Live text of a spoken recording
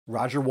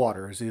Roger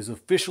Waters is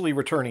officially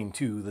returning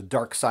to the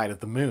dark side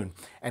of the moon,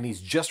 and he's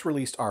just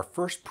released our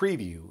first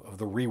preview of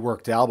the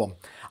reworked album.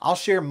 I'll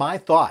share my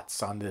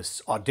thoughts on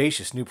this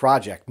audacious new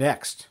project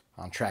next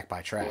on Track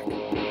by Track.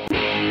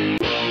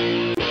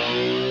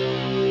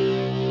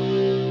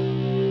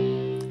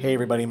 Hey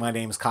everybody, my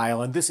name's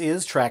Kyle, and this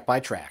is Track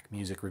by Track,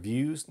 music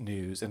reviews,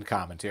 news, and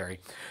commentary.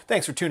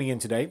 Thanks for tuning in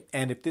today,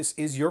 and if this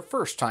is your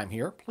first time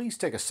here, please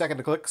take a second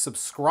to click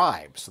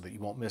subscribe so that you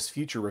won't miss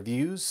future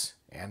reviews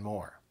and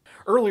more.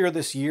 Earlier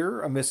this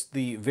year, amidst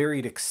the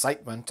varied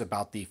excitement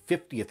about the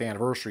 50th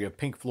anniversary of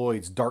Pink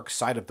Floyd's Dark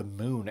Side of the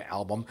Moon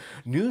album,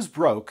 news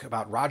broke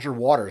about Roger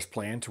Waters'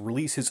 plan to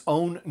release his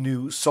own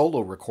new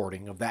solo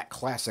recording of that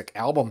classic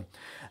album.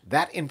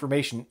 That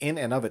information in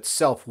and of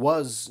itself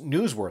was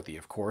newsworthy,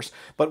 of course,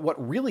 but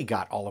what really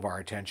got all of our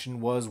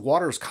attention was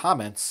Waters'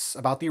 comments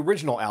about the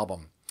original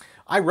album.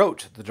 "I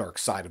wrote The Dark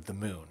Side of the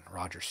Moon,"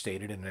 Roger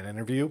stated in an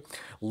interview.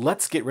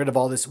 "Let's get rid of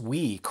all this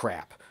we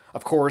crap.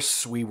 Of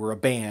course, we were a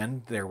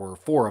band, there were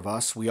 4 of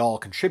us, we all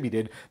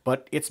contributed,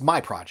 but it's my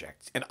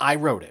project, and I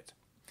wrote it."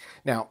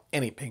 Now,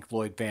 any Pink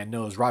Floyd fan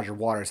knows Roger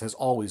Waters has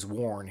always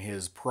worn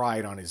his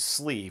pride on his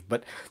sleeve,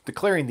 but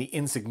declaring the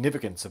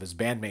insignificance of his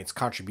bandmates'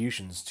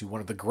 contributions to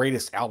one of the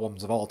greatest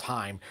albums of all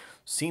time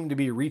seemed to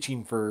be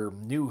reaching for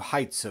new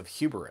heights of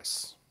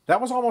hubris.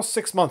 That was almost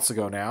 6 months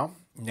ago now.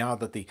 Now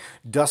that the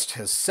dust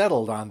has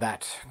settled on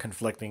that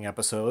conflicting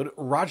episode,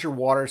 Roger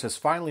Waters has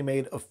finally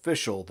made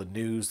official the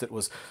news that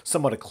was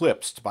somewhat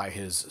eclipsed by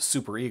his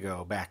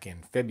superego back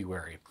in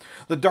February.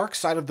 The Dark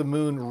Side of the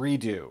Moon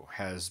redo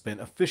has been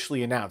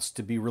officially announced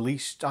to be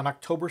released on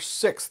October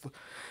 6th.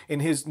 In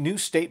his new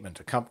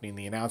statement accompanying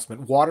the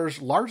announcement, Waters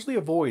largely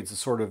avoids the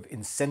sort of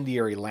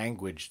incendiary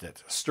language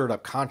that stirred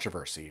up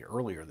controversy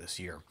earlier this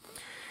year.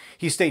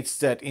 He states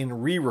that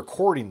in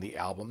re-recording the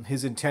album,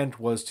 his intent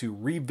was to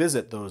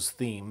revisit those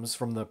themes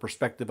from the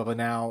perspective of a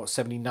now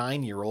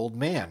 79-year-old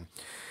man.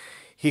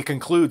 He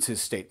concludes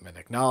his statement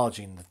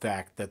acknowledging the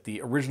fact that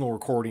the original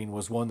recording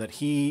was one that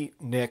he,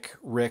 Nick,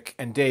 Rick,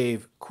 and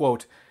Dave,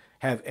 quote,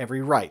 "have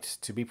every right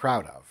to be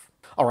proud of."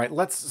 All right,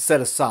 let's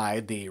set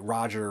aside the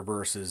Roger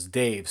versus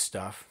Dave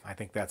stuff. I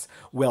think that's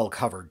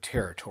well-covered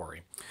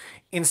territory.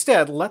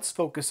 Instead, let's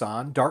focus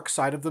on Dark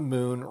Side of the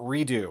Moon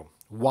redo,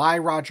 why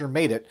Roger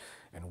made it,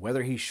 and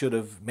whether he should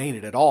have made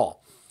it at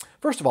all.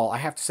 First of all, I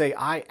have to say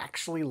I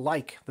actually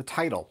like the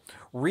title.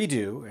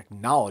 Redo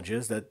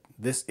acknowledges that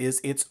this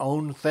is its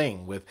own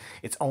thing, with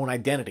its own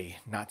identity,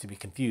 not to be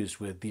confused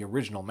with the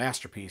original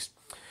masterpiece.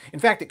 In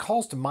fact, it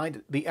calls to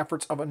mind the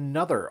efforts of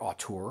another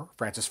auteur,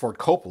 Francis Ford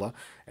Coppola,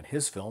 and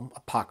his film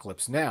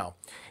Apocalypse Now.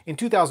 In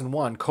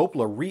 2001,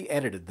 Coppola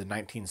re-edited the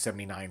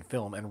 1979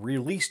 film and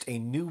released a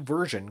new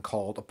version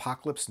called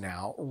Apocalypse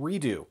Now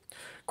Redo.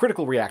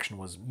 Critical reaction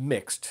was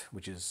mixed,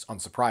 which is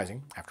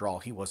unsurprising. After all,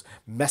 he was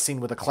messing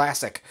with a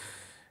classic.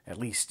 At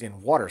least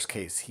in Waters'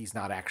 case, he's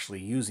not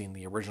actually using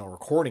the original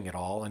recording at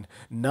all, and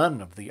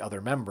none of the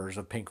other members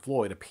of Pink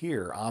Floyd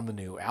appear on the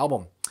new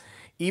album.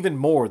 Even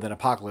more than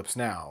Apocalypse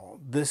Now,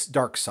 this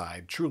Dark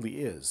Side truly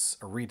is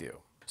a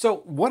redo. So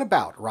what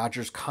about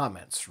Roger's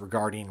comments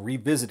regarding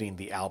revisiting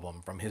the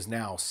album from his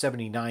now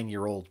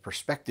 79-year-old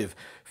perspective,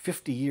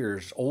 50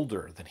 years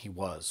older than he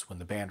was when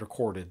the band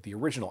recorded the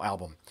original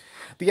album?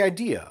 The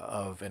idea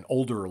of an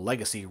older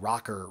legacy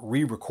rocker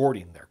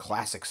re-recording their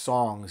classic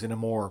songs in a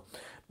more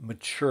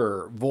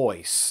mature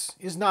voice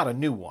is not a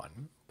new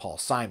one. Paul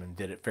Simon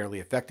did it fairly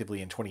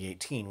effectively in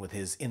 2018 with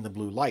his In the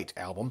Blue Light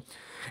album,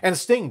 and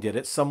Sting did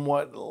it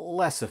somewhat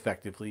less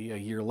effectively a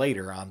year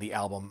later on the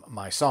album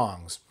My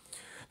Songs.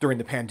 During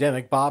the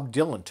pandemic, Bob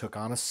Dylan took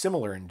on a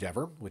similar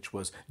endeavor, which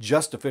was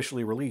just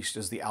officially released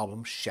as the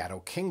album Shadow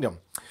Kingdom.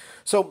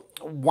 So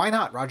why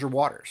not Roger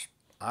Waters?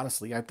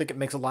 Honestly, I think it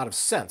makes a lot of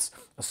sense,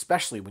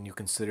 especially when you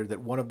consider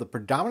that one of the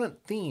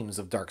predominant themes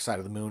of Dark Side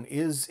of the Moon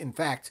is, in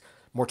fact,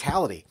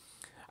 mortality.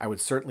 I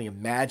would certainly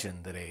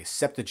imagine that a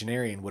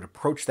septuagenarian would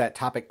approach that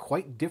topic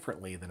quite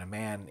differently than a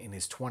man in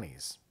his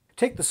 20s.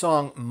 Take the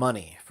song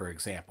Money, for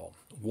example.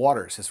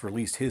 Waters has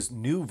released his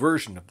new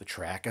version of the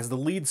track as the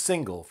lead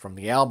single from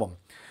the album.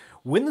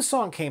 When the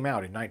song came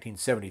out in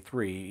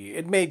 1973,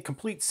 it made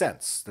complete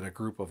sense that a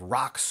group of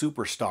rock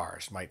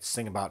superstars might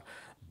sing about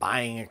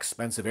buying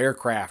expensive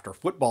aircraft or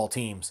football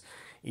teams,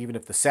 even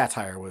if the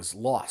satire was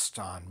lost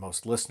on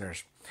most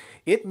listeners.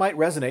 It might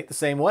resonate the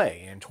same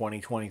way in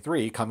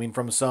 2023, coming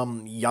from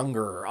some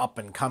younger,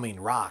 up-and-coming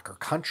rock or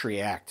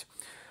country act.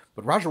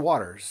 But Roger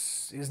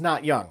Waters is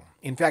not young.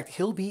 In fact,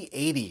 he'll be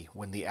 80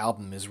 when the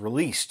album is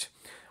released.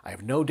 I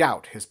have no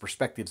doubt his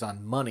perspectives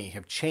on money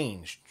have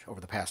changed over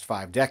the past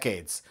 5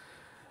 decades.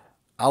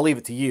 I'll leave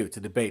it to you to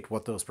debate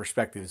what those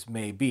perspectives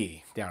may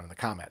be down in the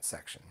comments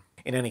section.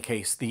 In any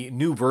case, the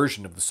new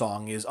version of the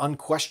song is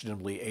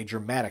unquestionably a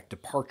dramatic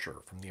departure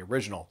from the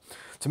original.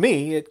 To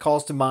me, it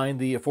calls to mind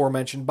the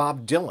aforementioned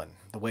Bob Dylan,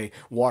 the way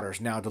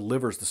Waters now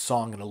delivers the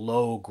song in a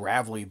low,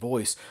 gravelly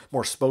voice,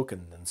 more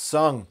spoken than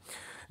sung.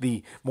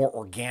 The more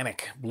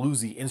organic,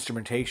 bluesy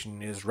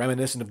instrumentation is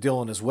reminiscent of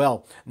Dylan as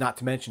well, not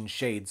to mention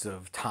shades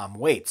of Tom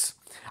Waits.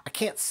 I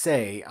can't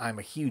say I'm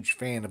a huge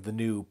fan of the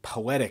new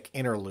poetic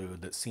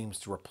interlude that seems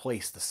to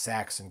replace the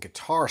sax and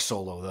guitar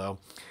solo, though.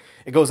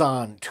 It goes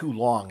on too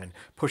long and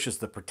pushes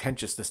the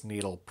pretentiousness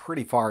needle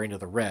pretty far into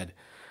the red.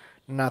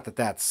 Not that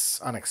that's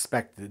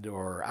unexpected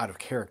or out of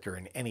character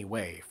in any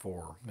way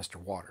for Mr.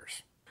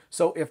 Waters.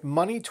 So if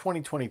Money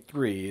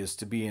 2023 is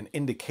to be an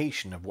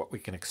indication of what we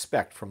can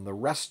expect from the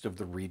rest of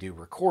the redo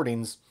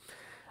recordings,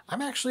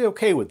 I'm actually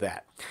okay with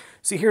that.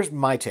 See, here's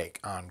my take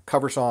on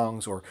cover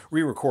songs or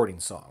re-recording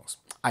songs.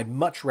 I'd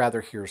much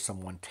rather hear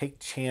someone take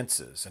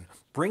chances and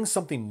bring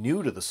something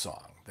new to the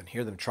song than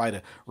hear them try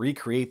to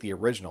recreate the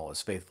original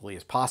as faithfully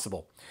as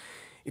possible.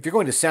 If you're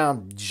going to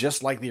sound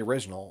just like the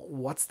original,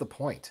 what's the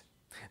point?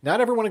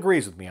 Not everyone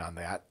agrees with me on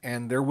that,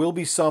 and there will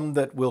be some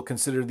that will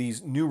consider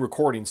these new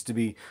recordings to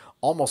be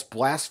almost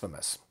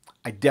blasphemous.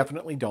 I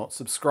definitely don't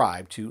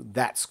subscribe to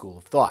that school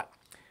of thought.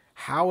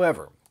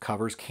 However,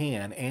 covers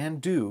can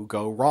and do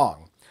go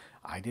wrong.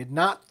 I did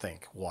not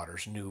think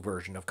Waters' new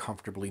version of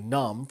Comfortably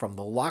Numb from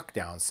the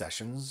lockdown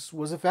sessions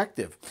was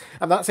effective.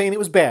 I'm not saying it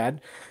was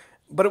bad,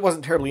 but it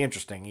wasn't terribly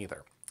interesting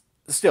either.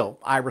 Still,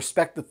 I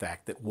respect the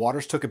fact that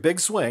Waters took a big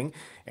swing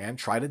and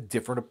tried a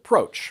different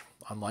approach,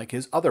 unlike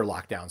his other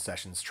lockdown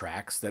sessions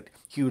tracks that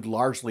hewed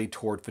largely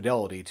toward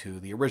fidelity to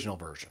the original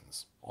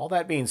versions. All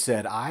that being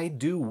said, I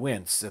do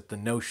wince at the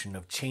notion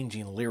of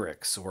changing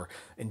lyrics or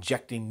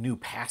injecting new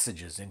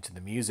passages into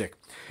the music.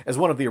 As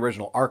one of the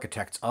original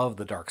architects of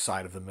the Dark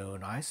Side of the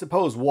Moon, I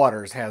suppose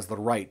Waters has the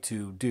right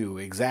to do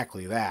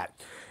exactly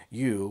that.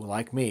 You,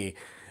 like me,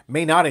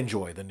 may not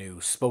enjoy the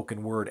new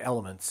spoken word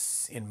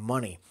elements in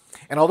Money.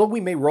 And although we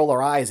may roll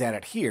our eyes at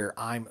it here,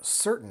 I'm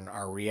certain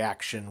our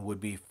reaction would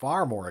be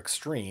far more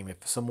extreme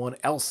if someone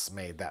else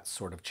made that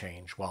sort of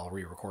change while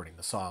re-recording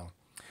the song.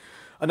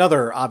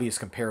 Another obvious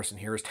comparison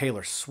here is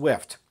Taylor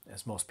Swift.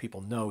 As most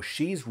people know,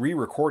 she's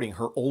re-recording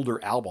her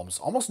older albums,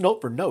 almost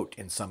note for note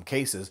in some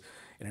cases,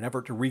 in an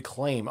effort to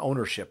reclaim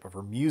ownership of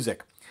her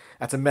music.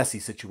 That's a messy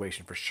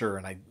situation for sure,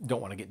 and I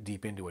don't want to get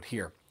deep into it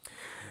here.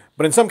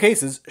 But in some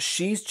cases,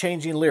 she's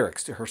changing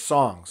lyrics to her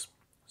songs.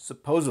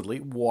 Supposedly,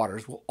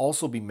 Waters will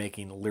also be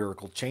making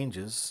lyrical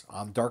changes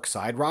on Dark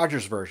Side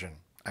Rogers' version.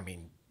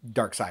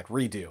 Dark Side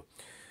Redo.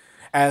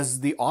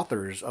 As the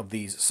authors of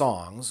these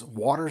songs,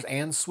 Waters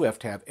and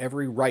Swift have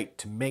every right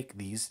to make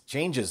these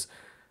changes.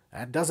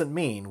 That doesn't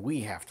mean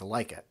we have to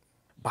like it.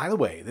 By the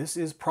way, this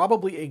is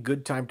probably a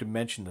good time to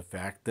mention the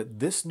fact that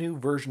this new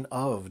version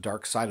of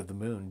Dark Side of the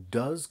Moon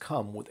does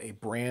come with a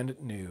brand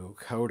new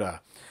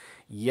coda.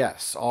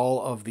 Yes,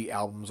 all of the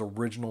album's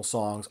original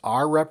songs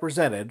are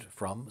represented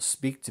from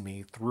Speak to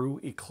Me through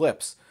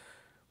Eclipse,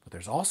 but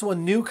there's also a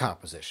new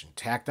composition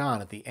tacked on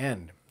at the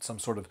end, some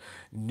sort of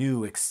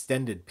new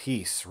extended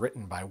piece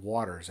written by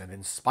Waters and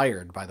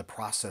inspired by the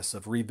process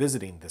of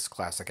revisiting this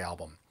classic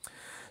album.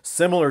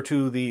 Similar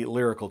to the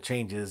lyrical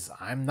changes,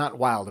 I'm not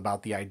wild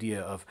about the idea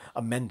of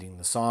amending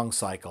the song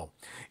cycle.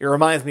 It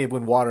reminds me of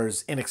when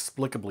Waters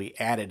inexplicably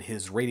added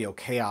his Radio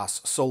Chaos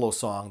solo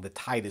song The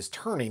Tide is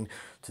Turning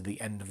to the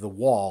end of The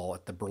Wall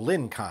at the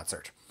Berlin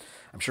concert.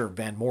 I'm sure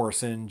Van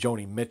Morrison,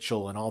 Joni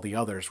Mitchell, and all the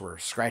others were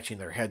scratching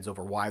their heads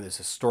over why this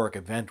historic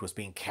event was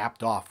being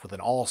capped off with an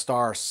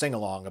all-star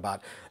sing-along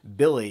about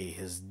Billy,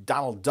 his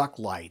Donald Duck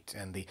light,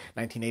 and the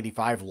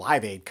 1985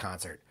 Live Aid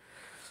concert.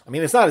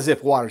 It's not as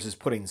if Waters is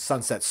putting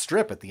Sunset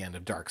Strip at the end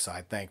of Dark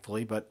Side,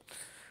 thankfully, but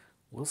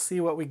we'll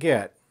see what we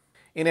get.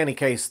 In any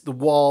case, The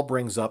Wall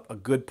brings up a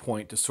good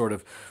point to sort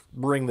of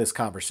bring this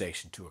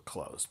conversation to a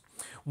close.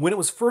 When it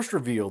was first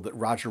revealed that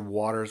Roger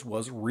Waters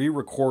was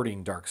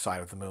re-recording Dark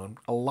Side of the Moon,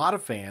 a lot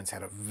of fans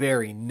had a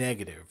very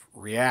negative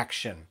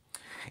reaction.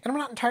 And I'm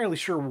not entirely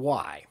sure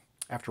why.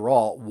 After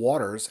all,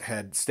 Waters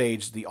had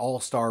staged the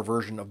all-star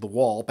version of The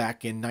Wall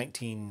back in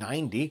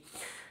 1990,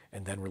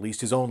 and then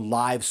released his own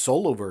live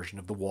solo version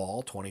of The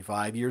Wall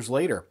 25 years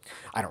later.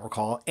 I don't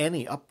recall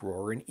any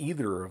uproar in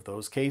either of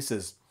those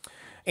cases.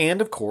 And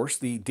of course,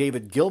 the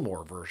David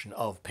Gilmour version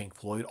of Pink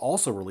Floyd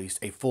also released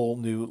a full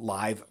new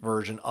live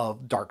version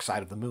of Dark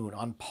Side of the Moon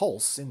on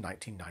Pulse in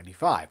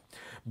 1995.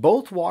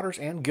 Both Waters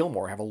and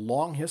Gilmour have a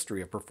long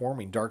history of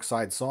performing Dark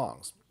Side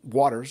songs.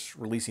 Waters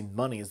releasing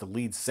Money as the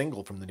lead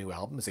single from the new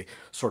album is a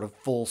sort of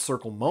full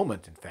circle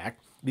moment, in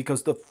fact,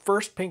 because the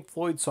first Pink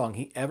Floyd song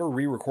he ever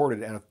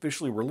re-recorded and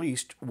officially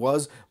released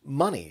was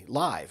Money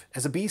live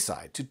as a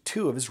B-side to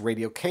two of his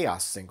Radio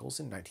Chaos singles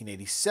in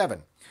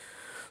 1987.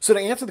 So to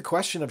answer the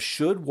question of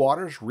should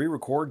Waters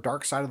re-record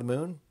Dark Side of the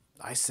Moon,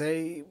 I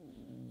say,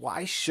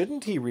 why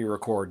shouldn't he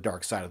re-record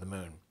Dark Side of the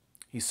Moon?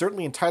 He's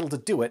certainly entitled to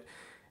do it,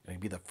 and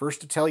he'd be the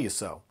first to tell you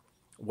so.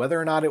 Whether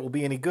or not it will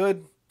be any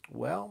good,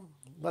 well,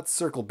 let's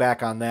circle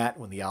back on that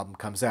when the album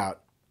comes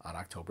out on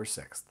October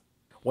 6th.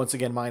 Once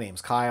again, my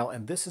name's Kyle,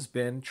 and this has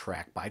been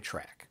Track by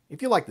Track.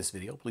 If you like this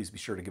video, please be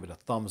sure to give it a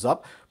thumbs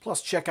up,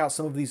 plus check out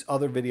some of these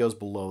other videos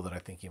below that I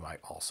think you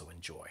might also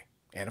enjoy.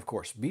 And of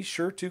course, be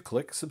sure to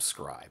click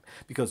subscribe,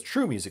 because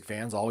true music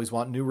fans always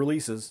want new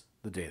releases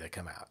the day they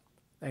come out.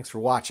 Thanks for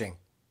watching,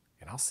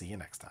 and I'll see you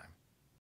next time.